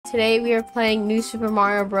Today we are playing New Super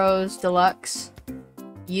Mario Bros. Deluxe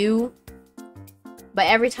U. But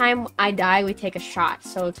every time I die, we take a shot.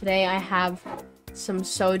 So today I have some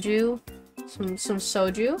soju. Some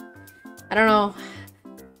soju. I don't know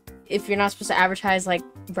if you're not supposed to advertise like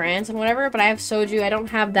brands and whatever, but I have soju. I don't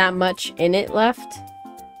have that much in it left.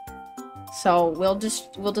 So we'll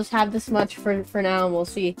just have this much for now, and we'll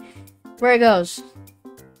see where it goes.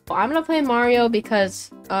 Well, I'm gonna play Mario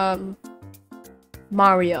because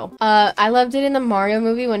Mario. I loved it in the Mario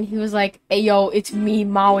movie when he was like, "Hey yo, it's me,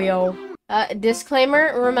 Mario."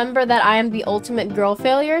 Disclaimer, remember that I am the ultimate girl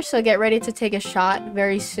failure, so get ready to take a shot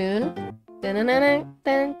very soon.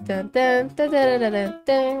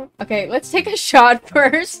 Okay, let's take a shot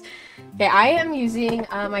first. Okay, I am using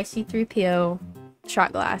my C3PO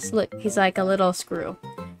shot glass. Look, he's like a little screw.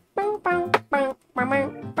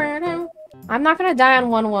 I'm not gonna die on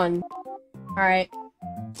 1-1. Alright.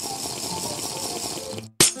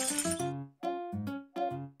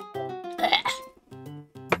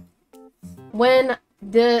 When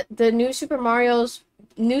the new Super Mario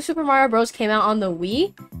Bros came out on the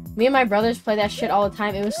Wii, me and my brothers played that shit all the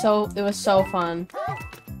time. It was so fun.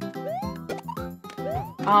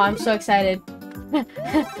 Oh, I'm so excited.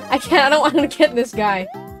 I don't want to get this guy.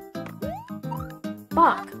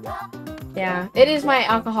 Fuck. Yeah, it is my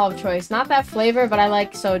alcohol of choice. Not that flavor, but I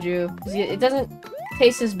like soju. It doesn't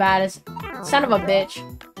taste as bad as... Son of a bitch.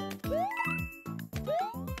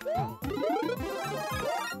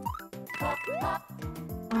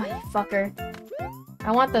 Oh, you fucker.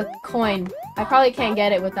 I want the coin. I probably can't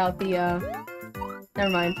get it without the, Never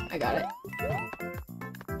mind. I got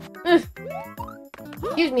it.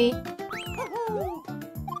 Excuse me.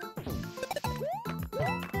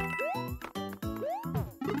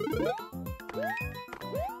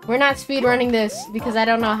 We're not speedrunning this because I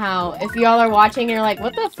don't know how. If y'all are watching and you're like,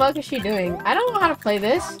 what the fuck is she doing? I don't know how to play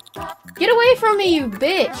this. Get away from me, you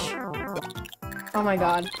bitch! Oh my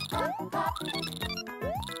god.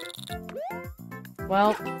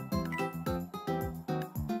 Well.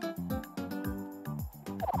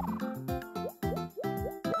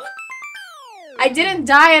 I didn't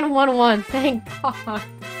die in 1-1. Thank God. Oh,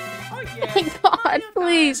 yeah. Thank God,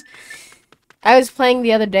 please. I was playing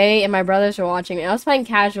the other day and my brothers were watching me. I was playing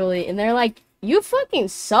casually and they're like, you fucking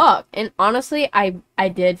suck. And honestly, I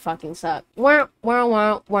did fucking suck. I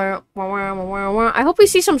hope we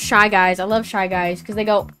see some Shy Guys. I love Shy Guys because they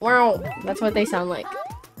go, wow. That's what they sound like.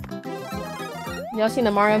 Y'all seen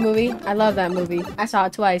the Mario movie? I love that movie. I saw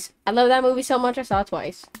it twice. I love that movie so much I saw it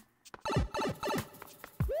twice.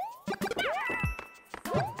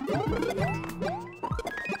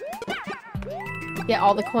 Get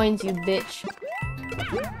all the coins, you bitch.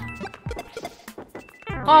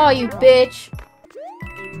 Oh, you bitch.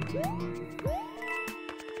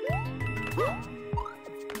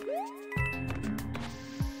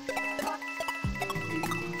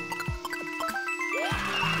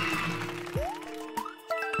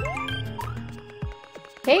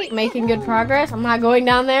 Okay, making good progress. I'm not going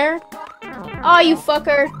down there. Oh, you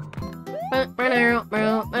fucker.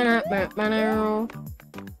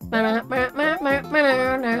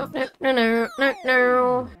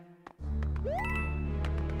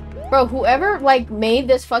 Bro, whoever, like, made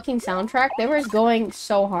this fucking soundtrack, they were just going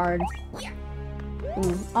so hard.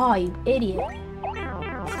 Ooh. Oh, you idiot.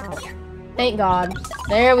 Thank God.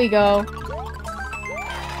 There we go.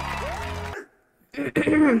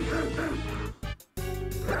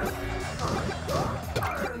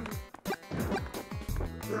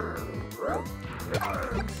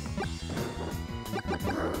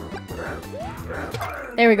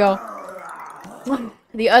 There we go.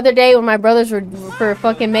 The other day when my brothers were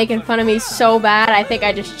fucking making fun of me so bad, I think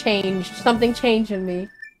I just changed. Something changed in me.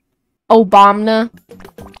 Obama.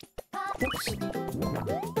 Oops.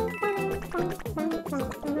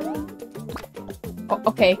 Oh,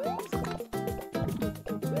 okay.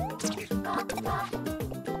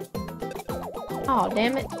 Oh,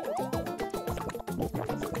 damn it.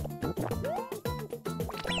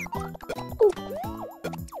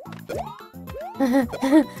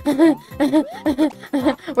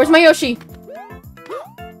 Where's my Yoshi?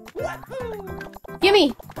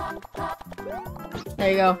 Gimme!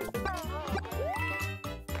 There you go.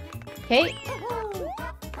 Okay.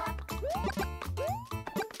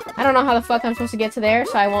 I don't know how the fuck I'm supposed to get to there,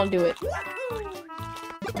 so I won't do it.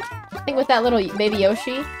 I think with that little baby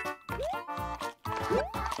Yoshi.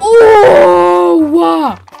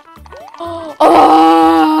 Oh!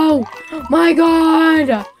 Oh! My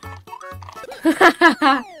God!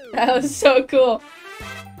 That was so cool.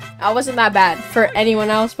 I wasn't that bad for anyone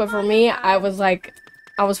else, but for me, I was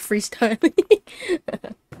freestyling.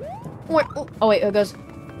 Oh wait, it goes.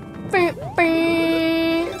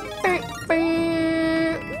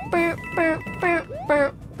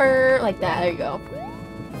 Like that. There you go.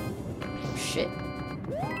 Shit.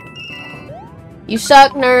 You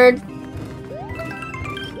suck, nerd.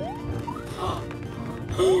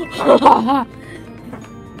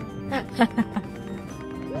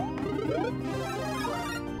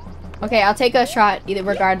 Okay, I'll take a shot either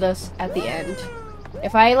regardless at the end.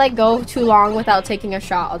 If I like go too long without taking a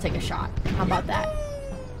shot, I'll take a shot. How about that?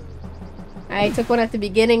 I took one at the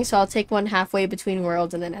beginning, so I'll take one halfway between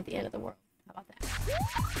worlds and then at the end of the world. How about that?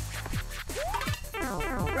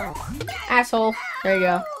 Asshole. There you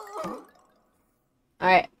go.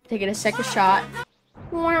 Alright, taking a second shot.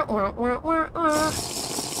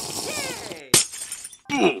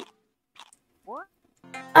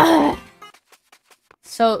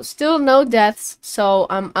 So still no deaths. So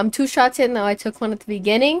I'm 2 shots in though. I took one at the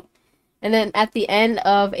beginning and then at the end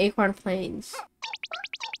of Acorn Plains.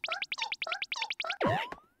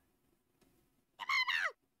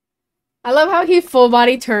 I love how he full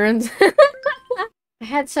body turns. I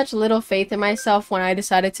had such little faith in myself when I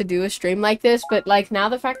decided to do a stream like this, but like now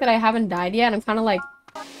the fact that I haven't died yet, I'm kind of like,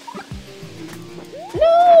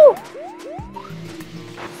 no!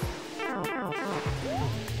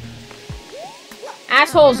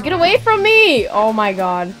 Assholes, get away from me! Oh my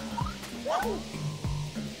god.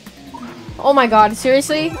 Oh my god,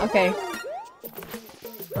 seriously? Okay.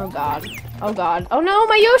 Oh god. Oh god. Oh no,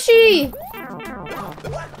 my Yoshi!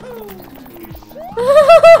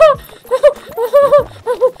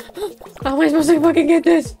 How am I supposed to fucking get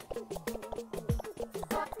this?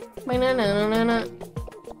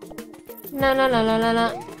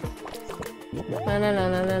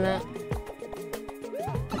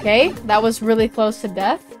 Okay, that was really close to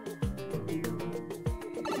death.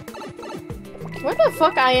 Where the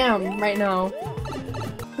fuck I am right now?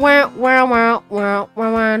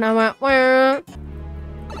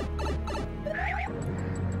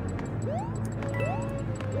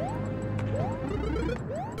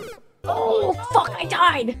 Oh, fuck, I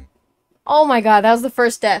died! Oh my god, that was the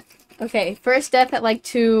first death. Okay, first death at like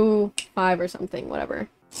 2-5 or something, whatever.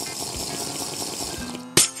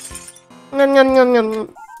 Nom, nom, nom,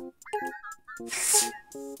 nom.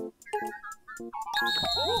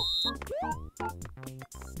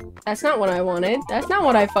 That's not what I wanted. That's not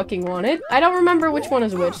what I fucking wanted. I don't remember which one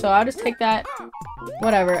is which, so I'll just take that.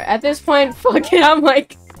 Whatever. At this point, fuck it, I'm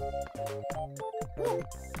like...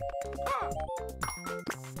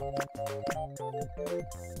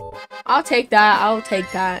 I'll take that. I'll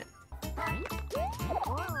take that.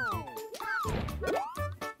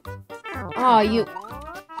 Oh, you...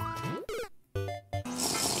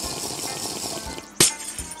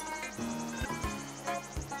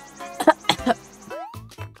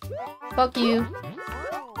 Fuck you.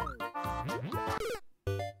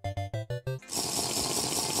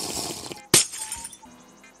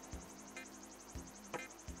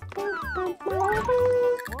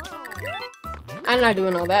 I'm not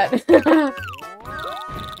doing all that.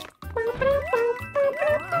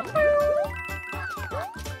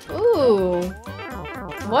 Ooh.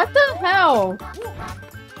 What the hell?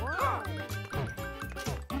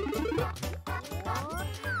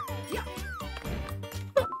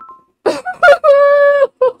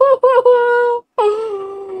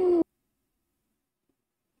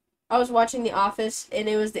 I was watching The Office, and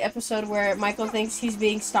it was the episode where Michael thinks he's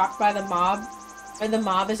being stalked by the mob, or the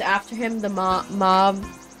mob is after him, the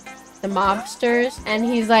mobsters, and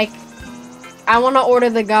he's like, I want to order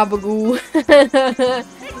the gabagoo.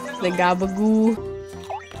 The gabagoo.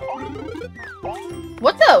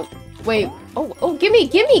 What the? Wait. Oh, gimme!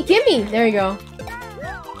 There you go.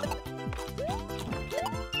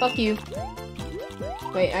 Fuck you.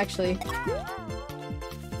 Wait, actually.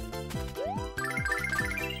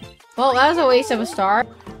 Well, that was a waste of a star.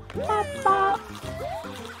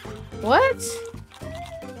 What?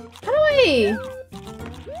 How do I...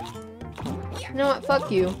 You know what? Fuck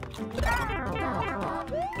you.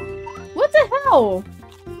 What the hell?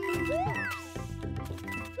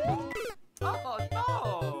 Oh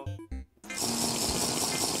no!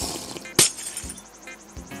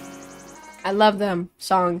 I love them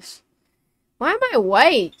songs. Why am I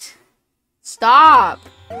white? Stop.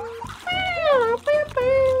 Oh no!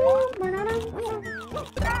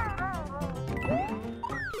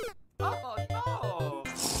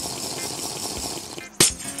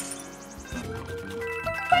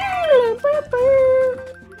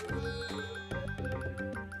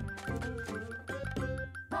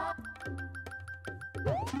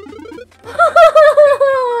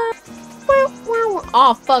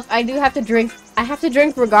 Oh fuck, I do have to drink. I have to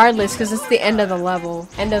drink regardless because it's the end of the level.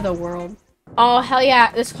 End of the world. Oh, hell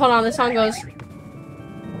yeah. Hold on, this song goes.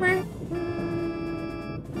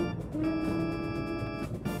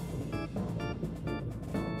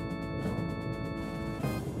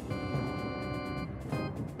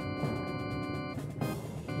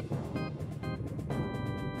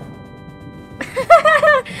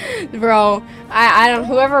 Bro, I don't,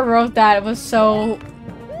 whoever wrote that was so,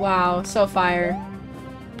 wow, so fire.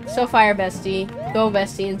 So fire, bestie. Go,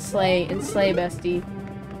 bestie, and slay, bestie.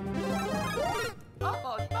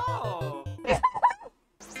 Oh no!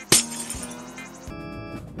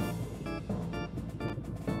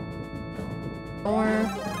 Or,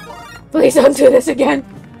 please don't do this again.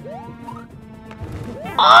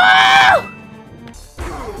 Oh!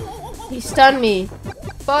 He stunned me.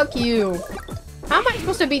 Fuck you. How am I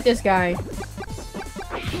supposed to beat this guy?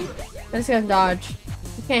 I'm just gonna dodge.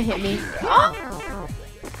 You can't hit me. Oh!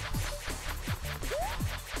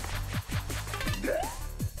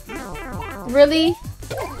 Really?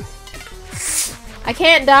 I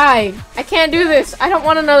can't die. I can't do this. I don't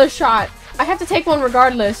want another shot. I have to take one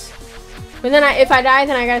regardless. But then if I die,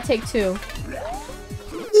 then I gotta take two.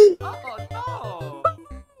 Oh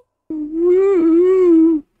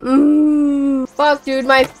no! Fuck, dude,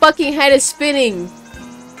 my fucking head is spinning.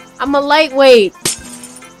 I'm a lightweight.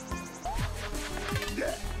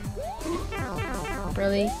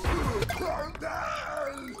 Really?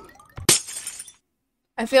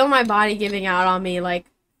 I feel my body giving out on me, like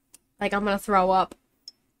I'm gonna throw up.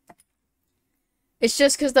 It's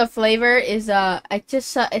just because the flavor is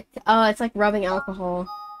it's like rubbing alcohol.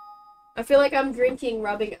 I feel like I'm drinking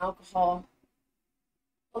rubbing alcohol.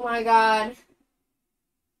 Oh my god.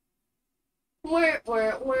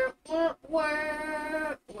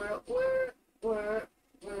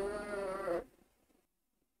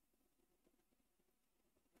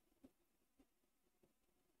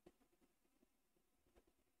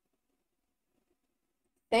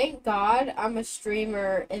 Thank God I'm a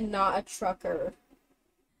streamer and not a trucker.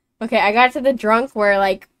 Okay, I got to the drunk where,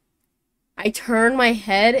 like, I turn my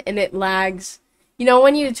head and it lags. You know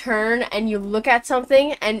when you turn and you look at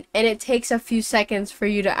something and it takes a few seconds for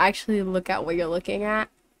you to actually look at what you're looking at?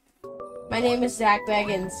 My name is Zach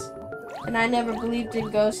Beggins, and I never believed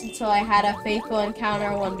in ghosts until I had a fateful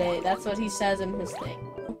encounter one day. That's what he says in his thing.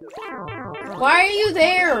 Why are you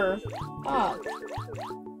there? Fuck.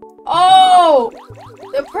 Oh!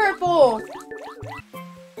 The purple!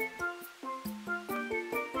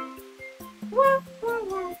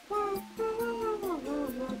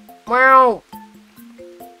 Wow!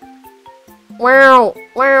 Wow!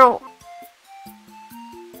 Wow!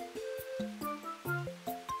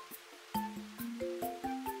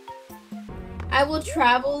 I will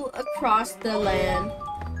travel across the land,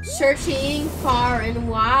 searching far and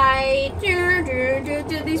wide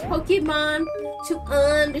these Pokemon to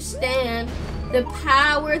understand the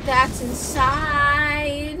power that's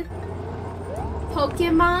inside.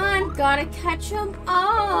 Pokemon, gotta catch them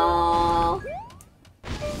all.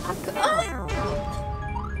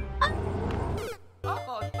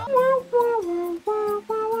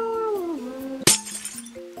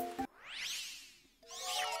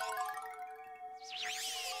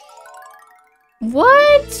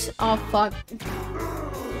 What? Oh fuck.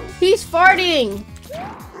 He's farting.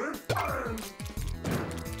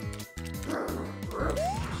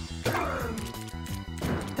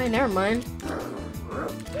 Wait, never mind.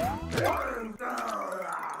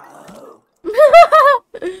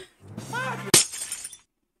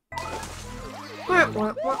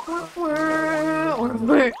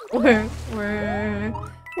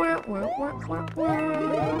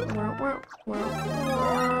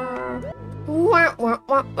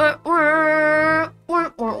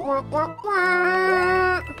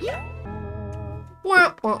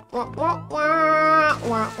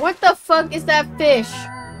 What the fuck is that fish?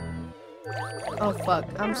 Oh fuck,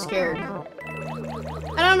 I'm scared. I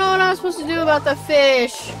don't know what I'm supposed to do about the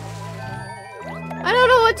fish. I don't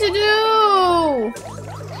know what to do.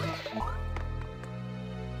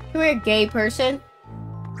 Come here, gay person.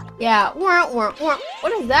 Yeah.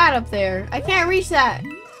 What is that up there? I can't reach that.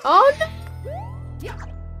 Oh no.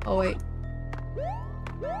 Oh wait.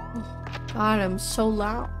 God, I'm so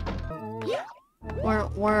loud.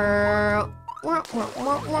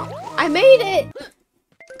 I made it.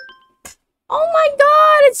 Oh my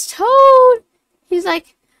god, it's Toad. He's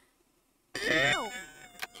like,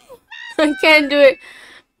 I can't do it.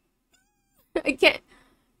 I can't.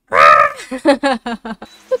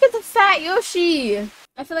 Look at the fat Yoshi.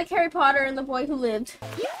 I feel like Harry Potter and the Boy Who Lived.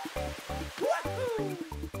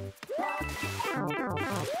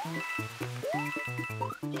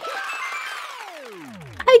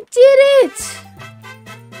 I did it!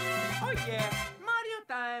 Oh yeah!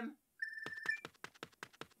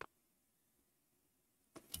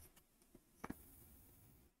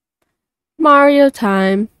 Mario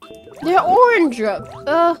time. They're orange.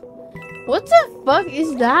 What the fuck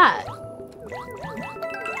is that?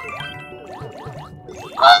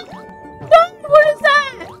 Oh! No! What is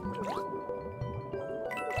that?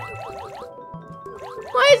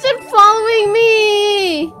 Why is it following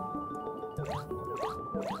me?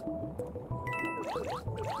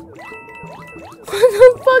 What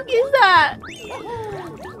the fuck is that?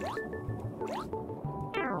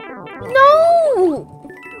 No!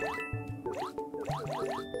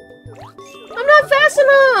 I'm not fast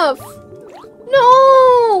enough!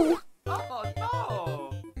 No! Oh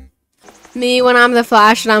no! Me when I'm the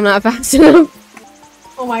Flash and I'm not fast enough.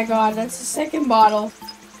 Oh my god, that's the second bottle.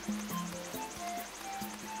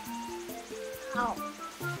 Ow.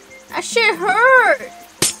 That shit hurt!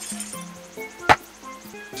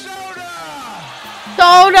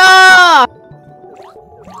 Soda!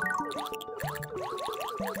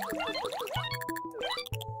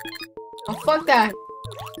 Oh, fuck that.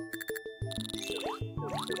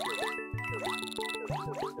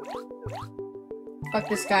 Fuck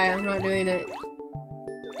this guy, I'm not doing it.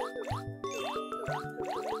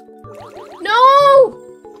 No!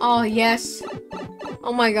 Oh, yes.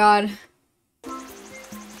 Oh my god.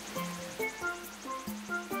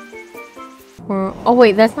 Oh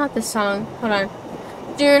wait, that's not the song. Hold on.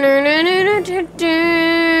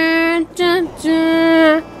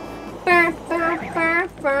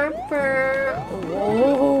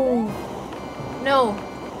 Whoa. No.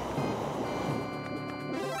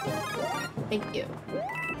 Thank you.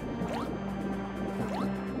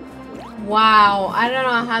 Wow, I don't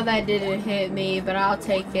know how that didn't hit me, but I'll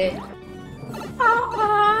take it.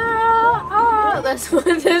 That's what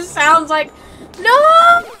this sounds like.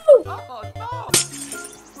 No! Oh no!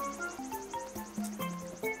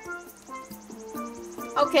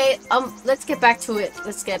 Okay, let's get back to it.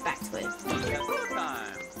 Let's get back to it.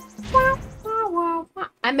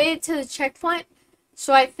 I made it to the checkpoint,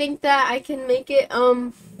 so I think that I can make it,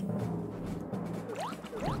 what?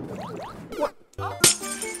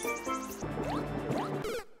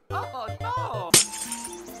 Oh no!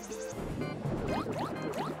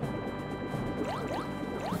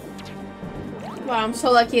 Wow, I'm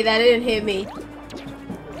so lucky that didn't hit me.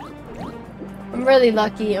 I'm really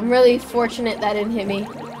lucky. I'm really fortunate that didn't hit me.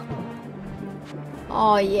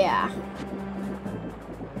 Oh, yeah.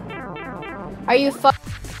 Are you fu-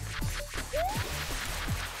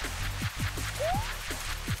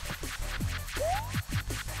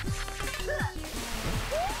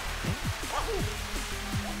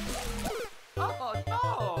 Oh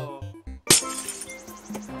no!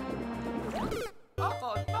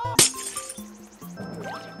 Oh no!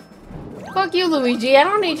 Fuck you, Luigi. I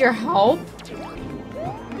don't need your help.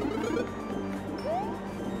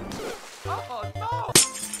 Oh no!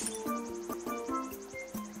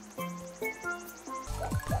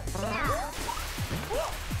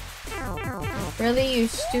 Really, you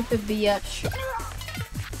stupid bitch.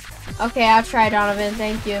 Okay, I'll try, Donovan.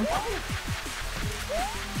 Thank you.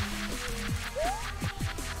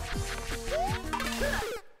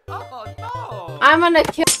 Oh no! I'm gonna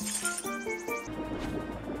kill.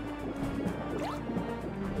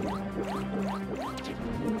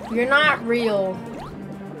 You're not real.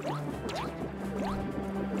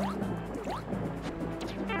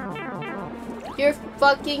 You're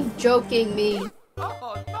fucking joking me.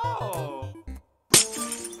 Oh no!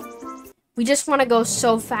 We just want to go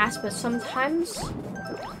so fast, but sometimes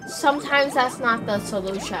that's not the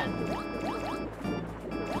solution.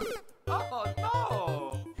 Oh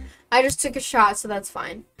no! I just took a shot, so that's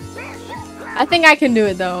fine. I think I can do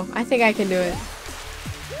it, though. I think I can do it.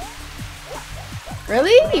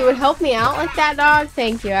 Really? You would help me out like that, dog?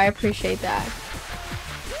 Thank you. I appreciate that.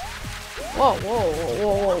 Whoa, whoa,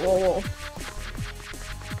 whoa, whoa, whoa, whoa.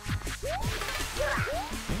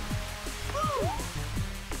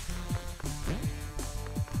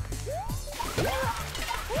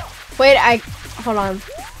 Wait, hold on.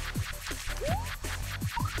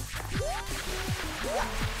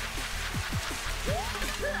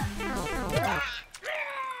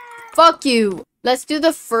 Fuck you. Let's do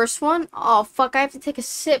the first one. Oh, fuck, I have to take a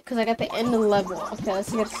sip because I got the end of the level. Okay,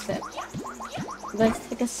 let's take a sip. Let's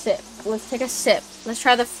take a sip. Let's take a sip. Let's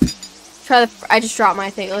try the, I just dropped my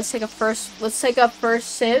thing. Let's take a first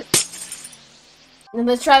sip. And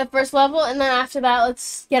let's try the first level, and then after that,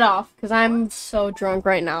 let's get off, because I'm so drunk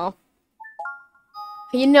right now.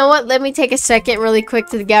 You know what? Let me take a second really quick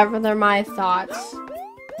to gather my thoughts.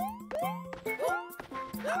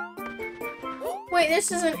 Wait,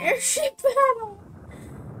 this is an airship battle.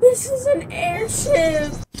 This is an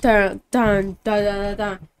airship. Dun dun dun dun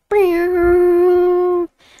dun. Dun.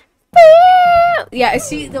 Yeah,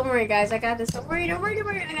 see, don't worry, guys. I got this. Don't worry, don't worry, don't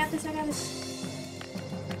worry. I got this. I got this.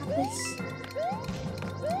 I got this.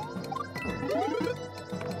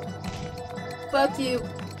 Fuck you.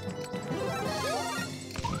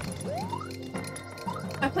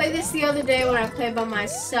 I played this the other day when I played by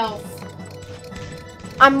myself.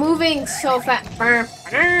 I'm moving so fast.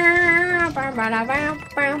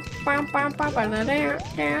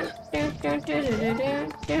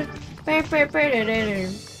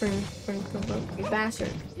 You bastard.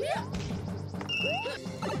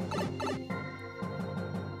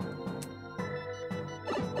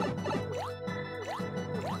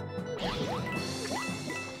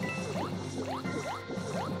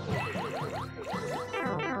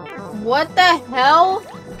 What the hell?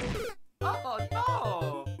 Oh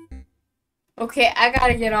no! Okay, I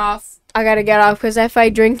gotta get off. I gotta get off because if I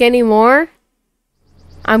drink anymore,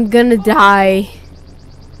 I'm gonna die.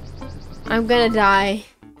 I'm gonna die.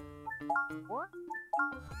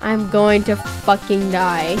 I'm going to fucking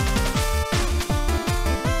die.